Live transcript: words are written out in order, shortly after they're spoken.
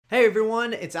Hey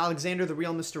everyone, it's Alexander, the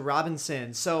real Mr.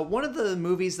 Robinson. So one of the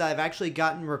movies that I've actually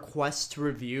gotten requests to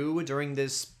review during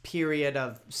this period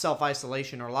of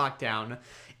self-isolation or lockdown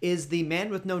is the Man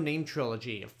with No Name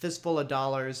trilogy, A Fistful of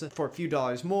Dollars, For a Few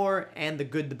Dollars More, and The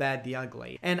Good, the Bad, the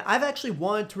Ugly. And I've actually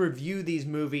wanted to review these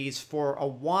movies for a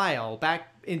while,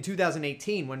 back in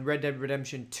 2018 when Red Dead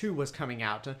Redemption 2 was coming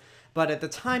out. But at the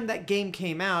time that game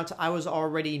came out, I was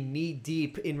already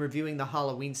knee-deep in reviewing the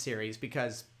Halloween series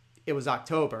because it was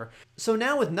October. So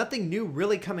now with nothing new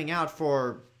really coming out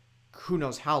for who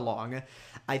knows how long,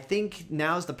 I think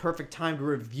now's the perfect time to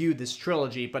review this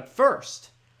trilogy. But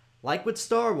first, like with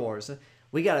Star Wars,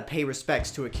 we gotta pay respects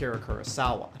to Akira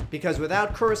Kurosawa. Because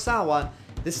without Kurosawa,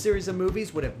 this series of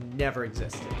movies would have never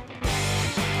existed.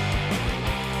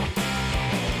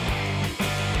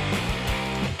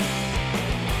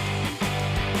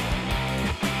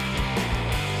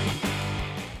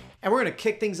 And we're going to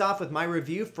kick things off with my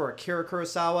review for Akira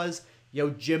Kurosawa's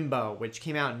Yojimbo, which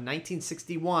came out in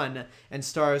 1961 and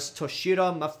stars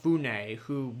Toshiro Mifune,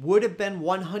 who would have been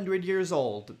 100 years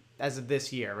old as of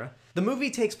this year. The movie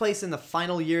takes place in the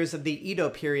final years of the Edo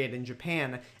period in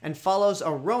Japan and follows a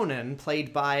ronin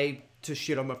played by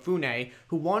Toshiro Mifune,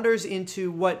 who wanders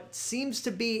into what seems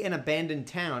to be an abandoned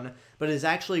town, but is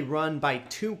actually run by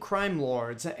two crime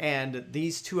lords, and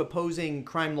these two opposing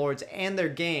crime lords and their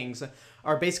gangs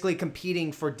are basically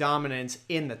competing for dominance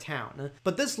in the town.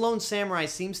 But this lone samurai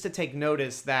seems to take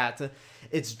notice that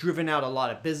it's driven out a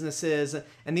lot of businesses,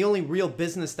 and the only real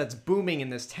business that's booming in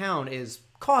this town is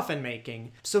coffin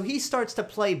making. So he starts to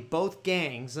play both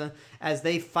gangs as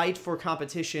they fight for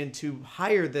competition to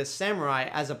hire this samurai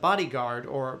as a bodyguard,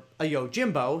 or a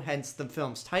Yojimbo, hence the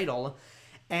film's title.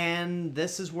 And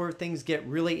this is where things get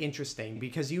really interesting,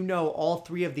 because you know all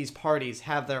three of these parties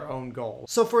have their own goals.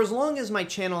 So for as long as my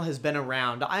channel has been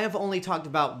around, I have only talked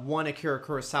about one Akira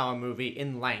Kurosawa movie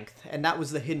in length, and that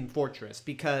was The Hidden Fortress,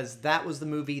 because that was the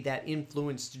movie that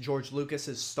influenced George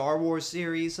Lucas's Star Wars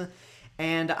series.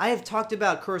 And I have talked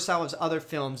about Kurosawa's other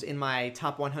films in my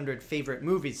top 100 favorite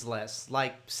movies list,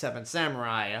 like Seven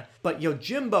Samurai. But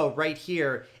Yojimbo right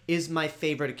here is my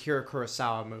favorite Akira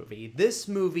Kurosawa movie. This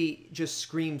movie just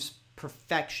screams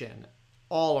perfection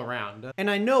all around.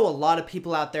 And I know a lot of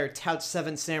people out there tout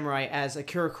Seven Samurai as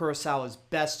Akira Kurosawa's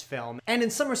best film, and in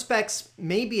some respects,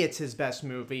 maybe it's his best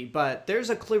movie, but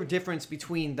there's a clear difference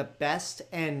between the best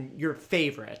and your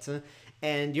favorite.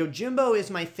 And Yojimbo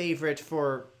is my favorite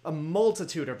for a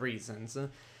multitude of reasons.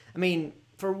 I mean,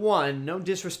 for one, no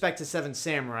disrespect to Seven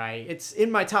Samurai, it's in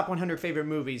my top 100 favorite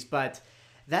movies, but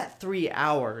that 3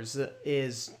 hours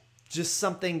is just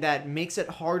something that makes it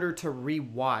harder to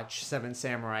re-watch Seven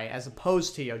Samurai as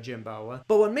opposed to Yojimbo.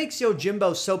 But what makes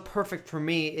Yojimbo so perfect for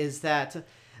me is that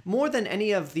more than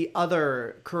any of the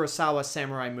other Kurosawa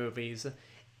samurai movies,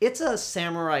 it's a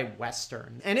samurai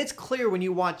western, and it's clear when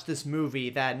you watch this movie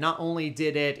that not only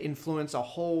did it influence a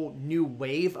whole new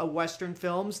wave of western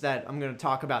films that I'm going to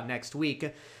talk about next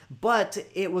week, but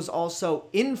it was also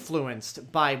influenced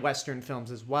by western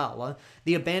films as well.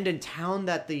 The abandoned town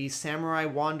that the samurai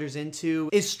wanders into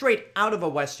is straight out of a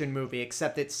western movie,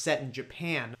 except it's set in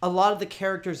Japan. A lot of the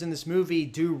characters in this movie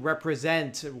do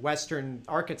represent western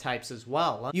archetypes as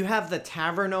well. You have the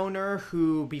tavern owner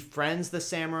who befriends the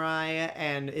samurai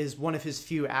and is one of his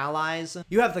few allies.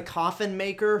 You have the coffin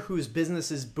maker whose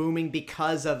business is booming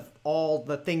because of all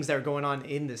the things that are going on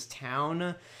in this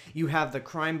town. You have the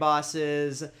crime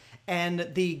bosses,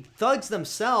 and the thugs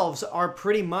themselves are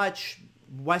pretty much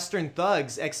Western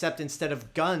thugs, except instead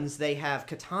of guns, they have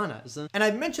katanas. And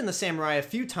I've mentioned the samurai a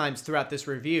few times throughout this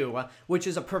review, which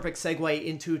is a perfect segue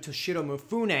into Toshiro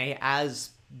Mifune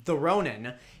as the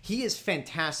Ronin. He is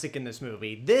fantastic in this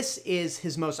movie. This is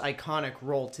his most iconic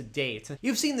role to date.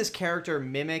 You've seen this character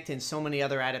mimicked in so many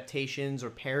other adaptations or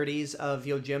parodies of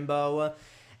Yojimbo,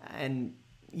 and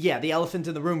yeah, the elephant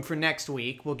in the room for next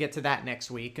week. We'll get to that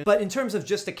next week. But in terms of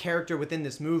just a character within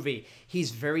this movie,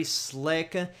 he's very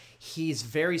slick. He's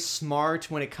very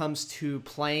smart when it comes to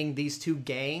playing these two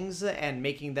gangs and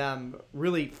making them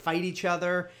really fight each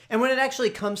other. And when it actually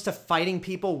comes to fighting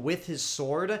people with his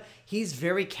sword, he's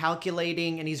very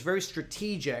calculating and he's very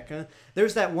strategic.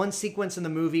 There's that one sequence in the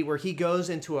movie where he goes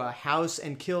into a house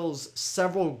and kills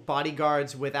several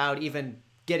bodyguards without even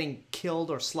getting killed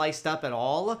or sliced up at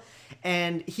all.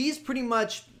 And he's pretty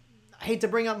much, I hate to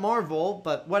bring up Marvel,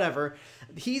 but whatever,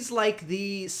 he's like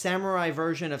the samurai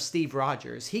version of Steve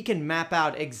Rogers. He can map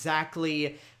out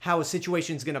exactly how a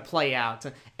situation's gonna play out,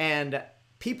 and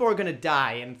people are gonna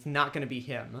die and it's not gonna be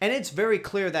him. And it's very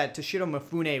clear that Toshiro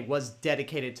Mifune was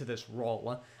dedicated to this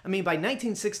role. I mean, by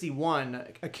 1961,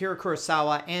 Akira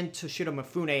Kurosawa and Toshiro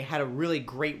Mifune had a really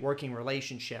great working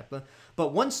relationship.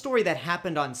 But one story that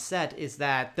happened on set is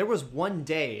that there was one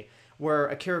day where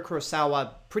Akira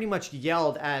Kurosawa pretty much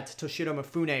yelled at Toshiro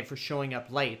Mifune for showing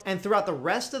up late. And throughout the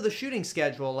rest of the shooting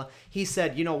schedule, he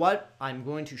said, you know what, I'm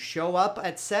going to show up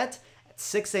at set at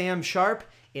 6 a.m. sharp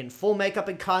in full makeup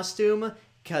and costume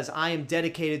because I am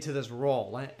dedicated to this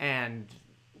role. And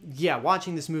yeah,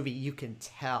 watching this movie, you can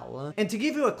tell. And to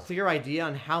give you a clear idea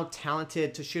on how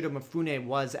talented Toshiro Mifune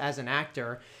was as an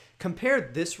actor, compare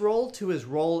this role to his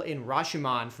role in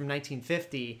Rashomon from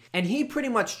 1950, and he pretty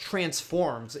much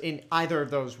transforms in either of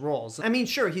those roles. I mean,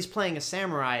 sure, he's playing a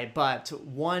samurai, but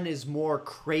one is more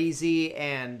crazy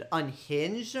and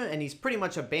unhinged, and he's pretty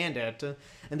much a bandit,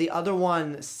 and the other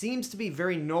one seems to be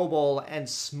very noble and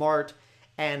smart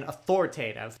and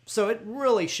authoritative. So it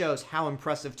really shows how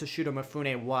impressive Toshiro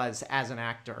Mifune was as an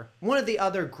actor. One of the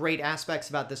other great aspects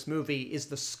about this movie is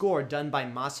the score done by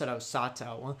Masaru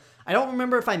Sato. I don't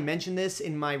remember if I mentioned this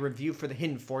in my review for The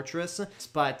Hidden Fortress,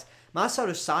 but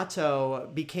Masaru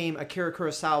Sato became Akira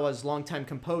Kurosawa's longtime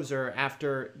composer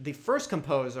after the first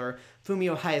composer,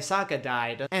 Fumio Hayasaka,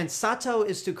 died. And Sato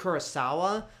is to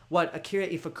Kurosawa what Akira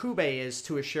Ifukube is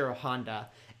to Ishiro Honda.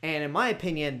 And in my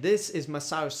opinion, this is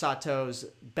Masaru Sato's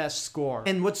best score.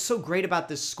 And what's so great about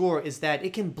this score is that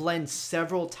it can blend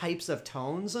several types of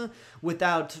tones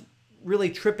without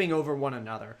really tripping over one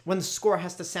another. When the score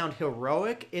has to sound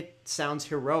heroic, it sounds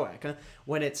heroic.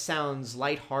 When it sounds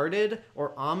lighthearted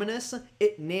or ominous,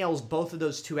 it nails both of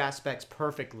those two aspects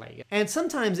perfectly. And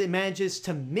sometimes it manages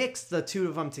to mix the two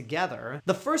of them together.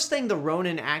 The first thing the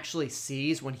Ronin actually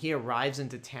sees when he arrives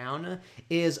into town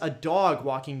is a dog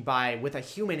walking by with a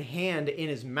human hand in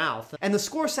his mouth. And the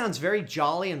score sounds very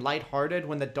jolly and lighthearted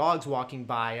when the dog's walking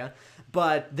by,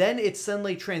 but then it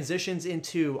suddenly transitions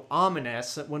into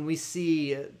ominous when we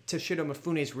see Toshiro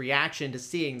Mifune's reaction to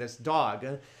seeing this dog.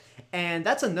 And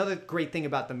that's another great thing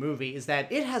about the movie, is that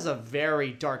it has a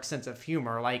very dark sense of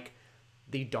humor, like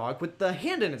the dog with the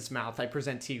hand in its mouth I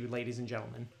present to you, ladies and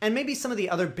gentlemen. And maybe some of the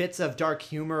other bits of dark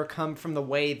humor come from the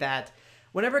way that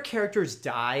whenever characters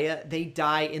die, they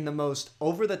die in the most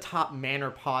over-the-top manner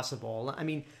possible. I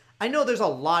mean, I know there's a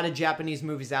lot of Japanese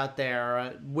movies out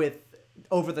there with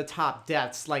over-the-top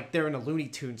deaths like they're in a Looney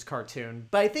Tunes cartoon,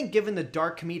 but I think given the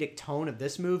dark comedic tone of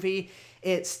this movie,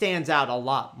 it stands out a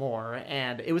lot more.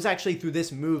 And it was actually through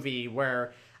this movie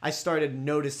where I started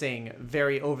noticing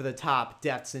very over-the-top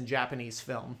deaths in Japanese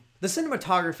film. The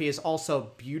cinematography is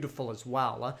also beautiful as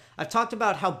well. I've talked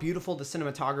about how beautiful the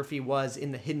cinematography was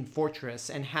in The Hidden Fortress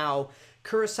and how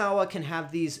Kurosawa can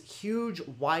have these huge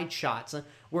wide shots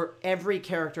where every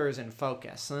character is in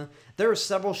focus. There are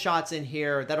several shots in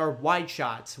here that are wide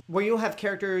shots where you'll have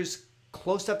characters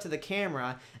close up to the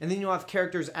camera and then you'll have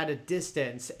characters at a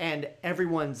distance and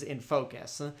everyone's in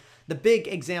focus. The big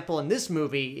example in this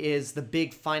movie is the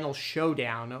big final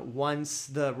showdown once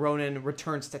the Ronin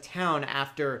returns to town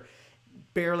after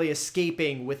barely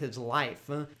escaping with his life.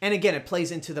 And again, it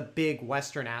plays into the big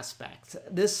Western aspect.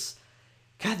 This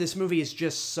movie is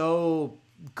just so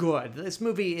good. This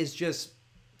movie is just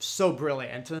so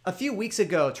brilliant. A few weeks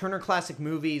ago, Turner Classic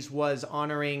Movies was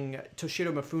honoring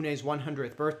Toshiro Mifune's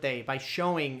 100th birthday by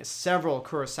showing several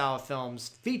Kurosawa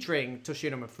films featuring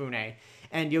Toshiro Mifune,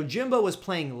 and Yojimbo was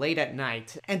playing late at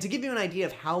night. And to give you an idea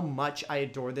of how much I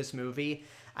adore this movie,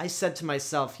 I said to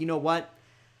myself, you know what?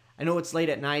 I know it's late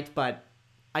at night, but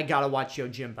I gotta watch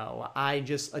Yojimbo. I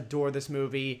just adore this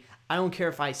movie. I don't care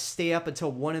if I stay up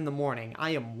until 1 in the morning.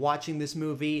 I am watching this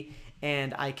movie,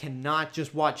 and I cannot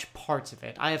just watch parts of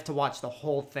it. I have to watch the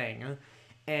whole thing.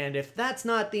 And if that's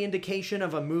not the indication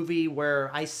of a movie where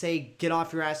I say, get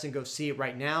off your ass and go see it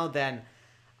right now, then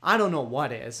I don't know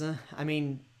what is. I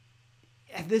mean,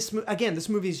 this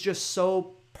movie is just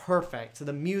so perfect.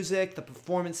 The music, the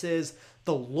performances,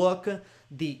 the look,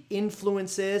 the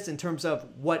influences in terms of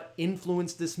what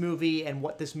influenced this movie and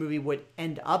what this movie would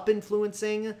end up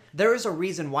influencing. There is a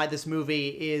reason why this movie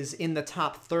is in the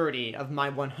top 30 of my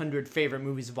 100 favorite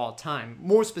movies of all time.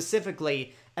 More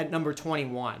specifically, at number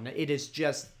 21. It is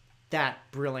just that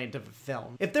brilliant of a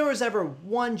film. If there was ever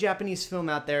one Japanese film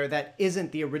out there that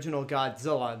isn't the original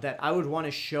Godzilla that I would want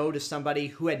to show to somebody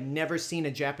who had never seen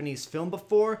a Japanese film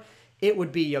before, it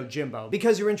would be Yojimbo.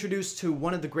 Because you're introduced to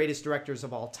one of the greatest directors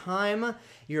of all time,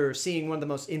 you're seeing one of the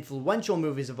most influential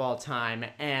movies of all time,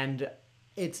 and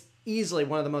it's easily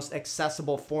one of the most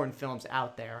accessible foreign films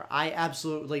out there. I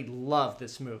absolutely love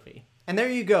this movie. And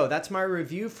there you go, that's my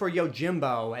review for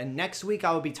Yojimbo, and next week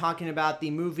I will be talking about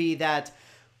the movie that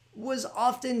was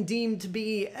often deemed to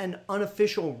be an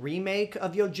unofficial remake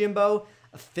of Yojimbo,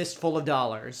 A Fistful of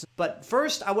Dollars. But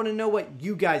first, I want to know what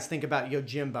you guys think about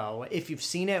Yojimbo. If you've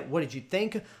seen it, what did you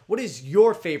think? What is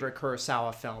your favorite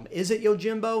Kurosawa film? Is it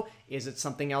Yojimbo? Is it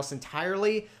something else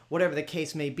entirely? Whatever the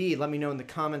case may be, let me know in the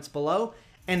comments below.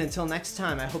 And until next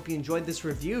time, I hope you enjoyed this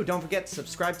review. Don't forget to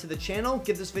subscribe to the channel,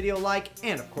 give this video a like,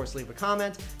 and of course leave a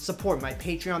comment. Support my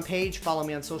Patreon page, follow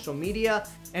me on social media.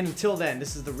 And until then,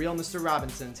 this is the Real Mr.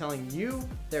 Robinson telling you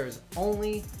there is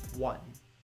only one.